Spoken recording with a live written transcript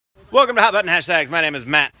Welcome to Hot Button Hashtags. My name is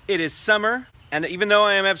Matt. It is summer, and even though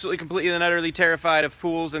I am absolutely, completely, and utterly terrified of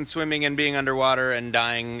pools and swimming and being underwater and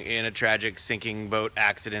dying in a tragic sinking boat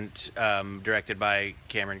accident directed by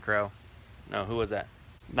Cameron Crowe. No, who was that?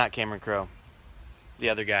 Not Cameron Crowe. The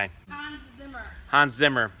other guy. Hans Zimmer. Hans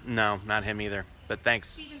Zimmer. No, not him either. But thanks.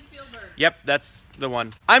 Steven Spielberg. Yep, that's the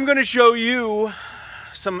one. I'm going to show you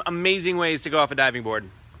some amazing ways to go off a diving board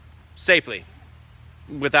safely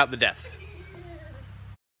without the death.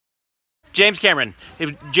 James Cameron.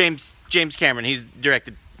 James Cameron. He's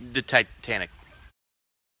directed the Titanic.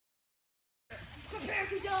 Prepare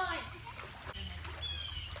to die.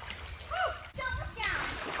 Woo! Don't look down.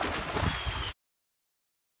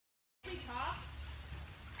 We talk.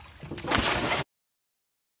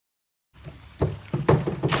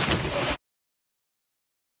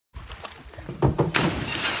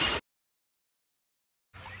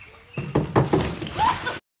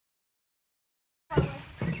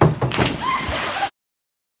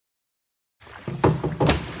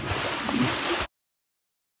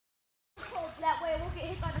 That way we'll get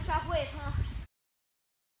hit by the shock wave, huh?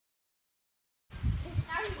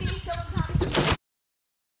 Now he's being so unconscious.